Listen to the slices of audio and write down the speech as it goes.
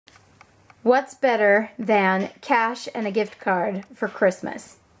What's better than cash and a gift card for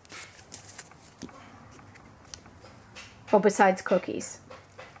Christmas? Oh, besides cookies.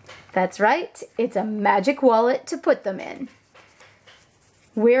 That's right, it's a magic wallet to put them in.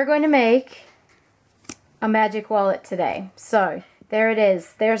 We're going to make a magic wallet today. So there it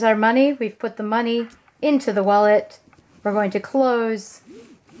is. There's our money. We've put the money into the wallet. We're going to close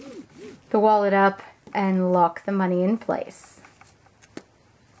the wallet up and lock the money in place.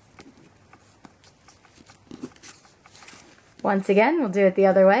 Once again, we'll do it the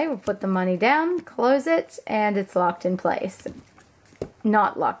other way. We'll put the money down, close it, and it's locked in place.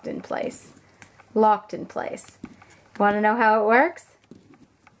 Not locked in place. Locked in place. Want to know how it works?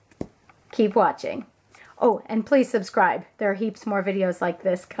 Keep watching. Oh, and please subscribe. There are heaps more videos like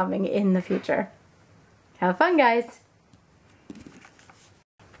this coming in the future. Have fun, guys!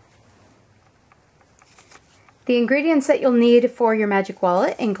 The ingredients that you'll need for your magic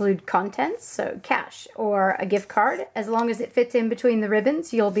wallet include contents, so cash or a gift card. As long as it fits in between the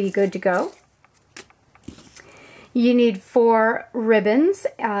ribbons, you'll be good to go. You need 4 ribbons,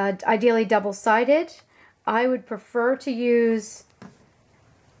 ideally double-sided. I would prefer to use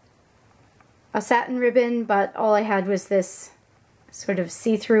a satin ribbon, but all I had was this sort of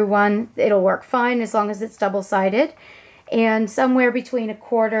see-through one. It'll work fine as long as it's double-sided. And somewhere between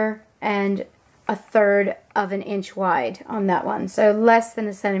 1/4 and 1/3 of an inch wide on that one, so less than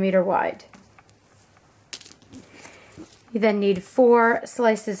 1 centimeter wide. You then need 4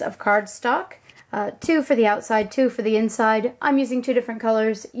 slices of cardstock, 2 for the outside, 2 for the inside. I'm using 2 different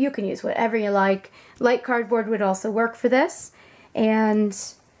colors. You can use whatever you like. Light cardboard would also work for this, and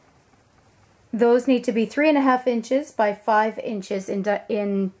those need to be 3.5 inches by 5 inches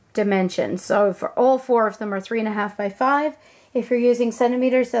in dimension. So for all 4 of them are 3.5 by 5. If you're using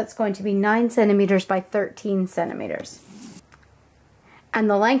centimeters, that's going to be 9 centimeters by 13 centimeters. And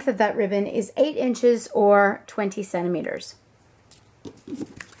the length of that ribbon is 8 inches or 20 centimeters.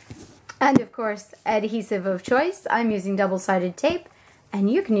 And of course, adhesive of choice. I'm using double-sided tape,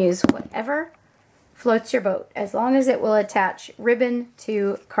 and you can use whatever floats your boat, as long as it will attach ribbon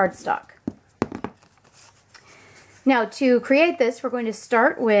to cardstock. Now, to create this, we're going to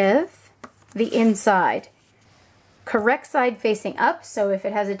start with the inside. Correct side facing up, so if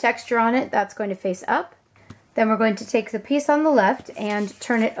it has a texture on it, that's going to face up. Then we're going to take the piece on the left and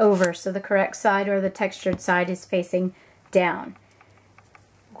turn it over so the correct side or the textured side is facing down.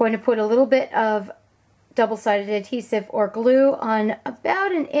 I'm going to put a little bit of double-sided adhesive or glue on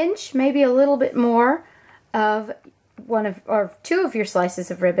about 1 inch, maybe a little bit more, of 2 of your slices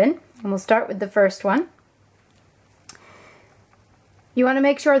of ribbon. And we'll start with the first one. You want to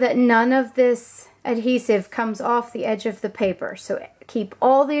make sure that none of this adhesive comes off the edge of the paper. So keep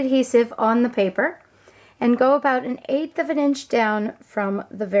all the adhesive on the paper and go about 1/8 of an inch down from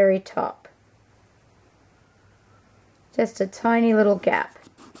the very top. Just a tiny little gap,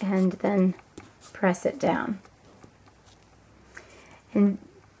 and then press it down. And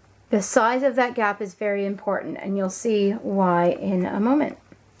the size of that gap is very important, and you'll see why in a moment.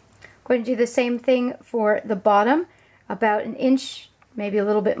 I'm going to do the same thing for the bottom, about 1 inch, maybe a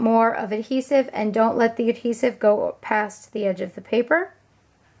little bit more of adhesive, and don't let the adhesive go past the edge of the paper.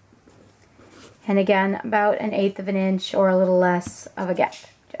 And again, about 1/8 of an inch or a little less of a gap.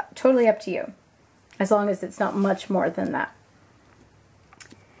 Totally up to you, as long as it's not much more than that.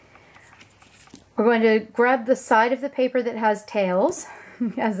 We're going to grab the side of the paper that has tails,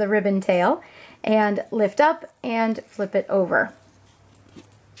 as the ribbon tail, and lift up and flip it over.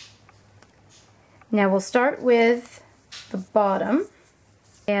 Now we'll start with the bottom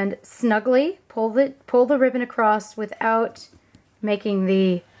and snugly pull the ribbon across without making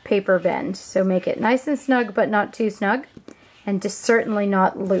the paper bend. So make it nice and snug, but not too snug, and just certainly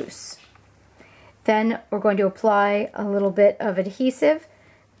not loose. Then we're going to apply a little bit of adhesive.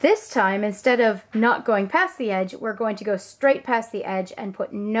 This time, instead of not going past the edge, we're going to go straight past the edge and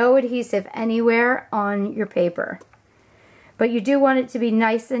put no adhesive anywhere on your paper. But you do want it to be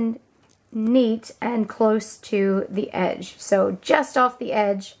nice and neat and close to the edge. So just off the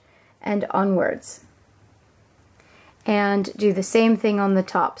edge and onwards. And do the same thing on the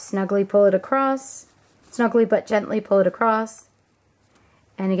top. Snugly pull it across. Snugly but gently pull it across.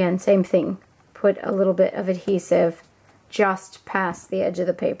 And again, same thing. Put a little bit of adhesive just past the edge of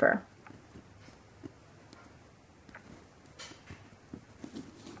the paper.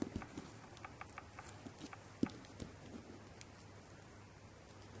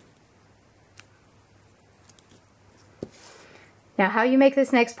 Now, how you make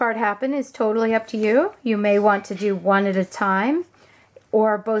this next part happen is totally up to you. You may want to do one at a time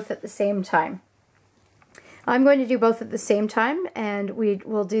or both at the same time. I'm going to do both at the same time, and we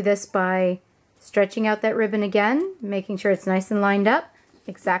will do this by stretching out that ribbon again, making sure it's nice and lined up,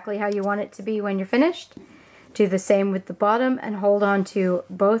 exactly how you want it to be when you're finished. Do the same with the bottom and hold on to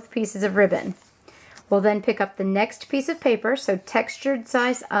both pieces of ribbon. We'll then pick up the next piece of paper, so textured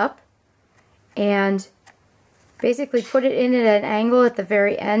size up, and basically put it in at an angle at the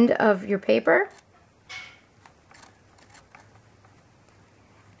very end of your paper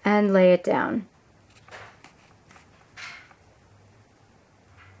and lay it down.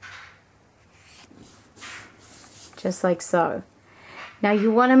 Just like so. Now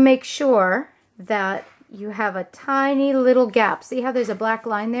you want to make sure that you have a tiny little gap. See how there's a black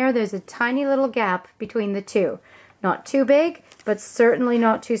line there? There's a tiny little gap between the two. Not too big, but certainly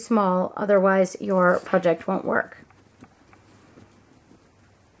not too small, otherwise your project won't work.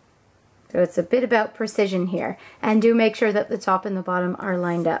 So it's a bit about precision here. And do make sure that the top and the bottom are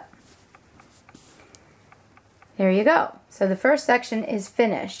lined up. There you go. So the first section is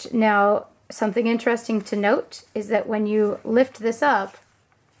finished. Now, something interesting to note is that when you lift this up,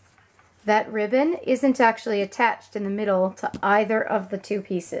 that ribbon isn't actually attached in the middle to either of the two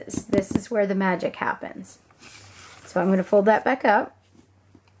pieces. This is where the magic happens. So I'm going to fold that back up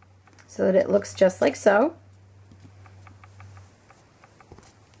so that it looks just like so.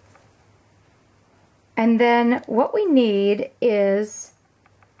 And then what we need is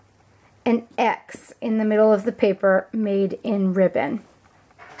an X in the middle of the paper made in ribbon.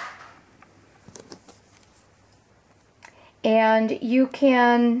 And you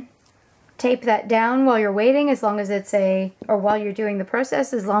can tape that down while you're waiting, as long as it's or while you're doing the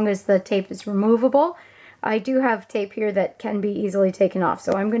process, as long as the tape is removable. I do have tape here that can be easily taken off,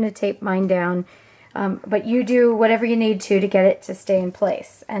 so I'm going to tape mine down. But you do whatever you need to get it to stay in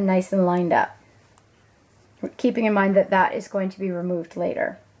place and nice and lined up. Keeping in mind that that is going to be removed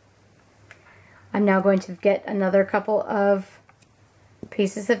later. I'm now going to get another couple of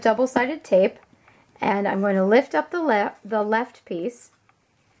pieces of double-sided tape, and I'm going to lift up the left piece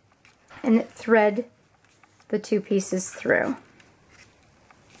and thread the two pieces through.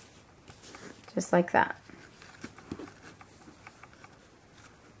 Just like that.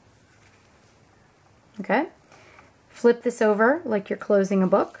 Okay. Flip this over like you're closing a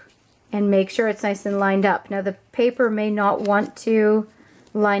book and make sure it's nice and lined up. Now the paper may not want to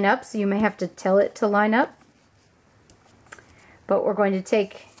line up, so you may have to tell it to line up. But we're going to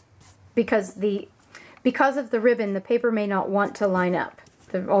take, because of the ribbon, the paper may not want to line up,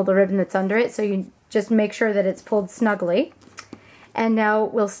 all the ribbon that's under it, so you just make sure that it's pulled snugly. And now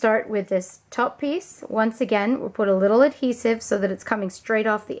we'll start with this top piece. Once again, we'll put a little adhesive so that it's coming straight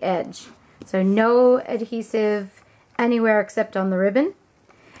off the edge. So no adhesive anywhere except on the ribbon.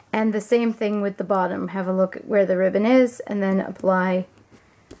 And the same thing with the bottom. Have a look at where the ribbon is and then apply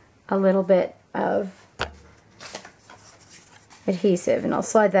a little bit of adhesive. And I'll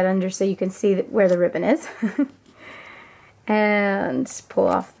slide that under so you can see where the ribbon is. And pull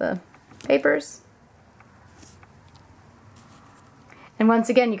off the papers. And once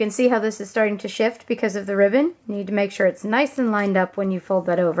again, you can see how this is starting to shift because of the ribbon. You need to make sure it's nice and lined up when you fold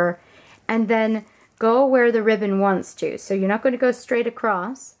that over. And then go where the ribbon wants to. So you're not going to go straight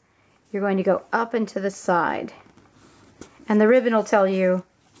across. You're going to go up and to the side. And the ribbon will tell you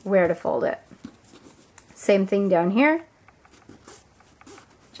where to fold it. Same thing down here.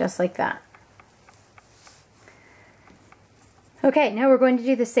 Just like that. Okay, now we're going to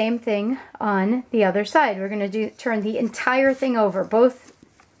do the same thing on the other side. We're going to turn the entire thing over. Both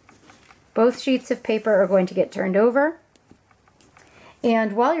sheets of paper are going to get turned over.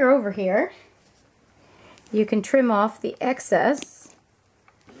 And while you're over here, you can trim off the excess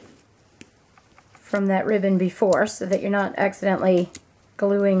from that ribbon before so that you're not accidentally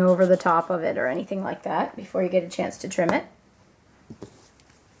gluing over the top of it or anything like that before you get a chance to trim it.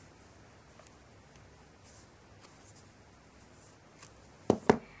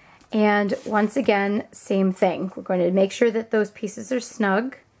 And once again, same thing. We're going to make sure that those pieces are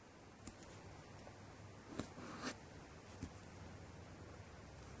snug.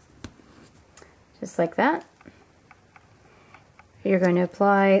 Just like that. You're going to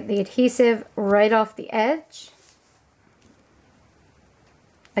apply the adhesive right off the edge.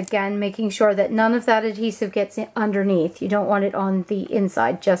 Again, making sure that none of that adhesive gets underneath. You don't want it on the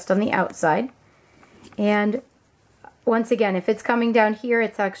inside, just on the outside. And once again, if it's coming down here,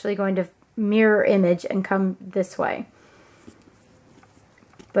 it's actually going to mirror image and come this way.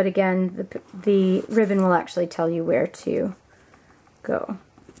 But again, the ribbon will actually tell you where to go.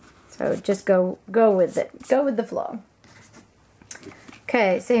 So just go with it. Go with the flow.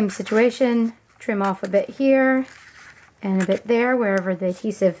 Okay, same situation. Trim off a bit here and a bit there, wherever the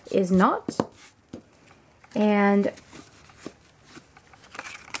adhesive is not. and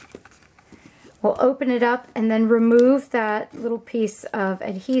we'll open it up and then remove that little piece of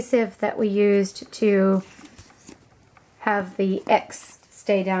adhesive that we used to have the X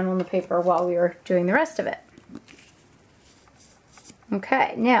stay down on the paper while we were doing the rest of it.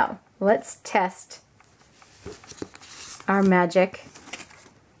 Okay, now let's test our magic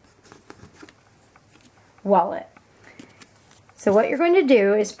wallet. So what you're going to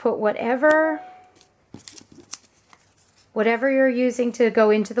do is put whatever you're using to go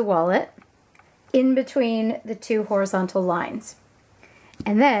into the wallet in between the two horizontal lines.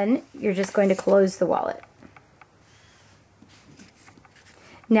 And then you're just going to close the wallet.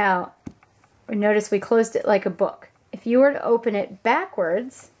 Now, notice we closed it like a book. If you were to open it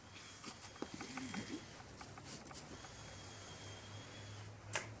backwards,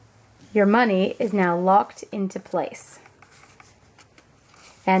 your money is now locked into place.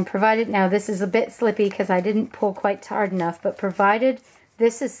 And provided, now this is a bit slippy because I didn't pull quite hard enough, but provided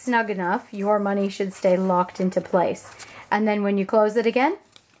this is snug enough, your money should stay locked into place. And then when you close it again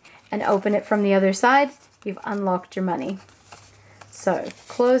and open it from the other side, you've unlocked your money. So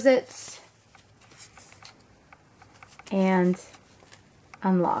close it and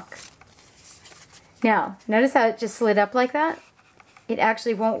unlock. Now, notice how it just slid up like that? It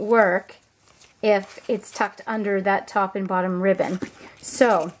actually won't work if it's tucked under that top and bottom ribbon.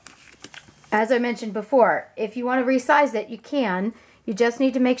 So, as I mentioned before, if you want to resize it, you can. You just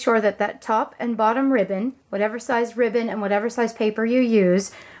need to make sure that that top and bottom ribbon, whatever size ribbon and whatever size paper you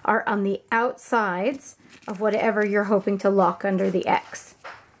use, are on the outsides of whatever you're hoping to lock under the X.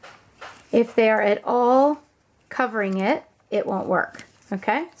 If they are at all covering it, it won't work.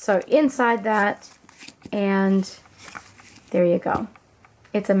 Okay, so inside that, and there you go.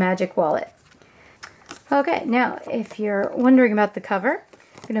 It's a magic wallet. Okay, now if you're wondering about the cover,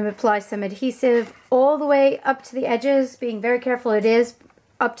 I'm going to apply some adhesive all the way up to the edges, being very careful it is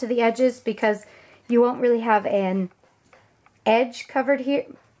up to the edges because you won't really have an edge covered here.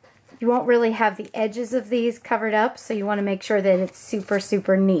 You won't really have the edges of these covered up, so you want to make sure that it's super,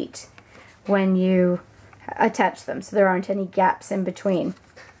 super neat when you attach them so there aren't any gaps in between.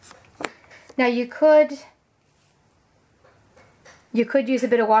 Now you could use a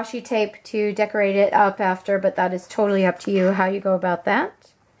bit of washi tape to decorate it up after, but that is totally up to you how you go about that.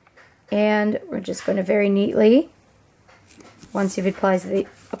 And we're just going to very neatly, once you've applied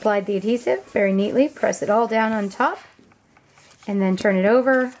the adhesive, very neatly press it all down on top. And then turn it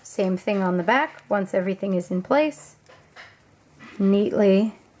over. Same thing on the back. Once everything is in place,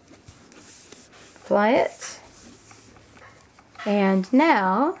 neatly apply it. And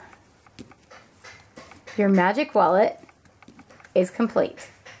now your magic wallet is complete.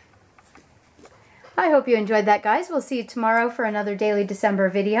 I hope you enjoyed that, guys. We'll see you tomorrow for another Daily December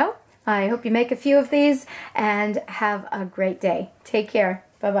video. I hope you make a few of these and have a great day. Take care.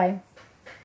 Bye-bye.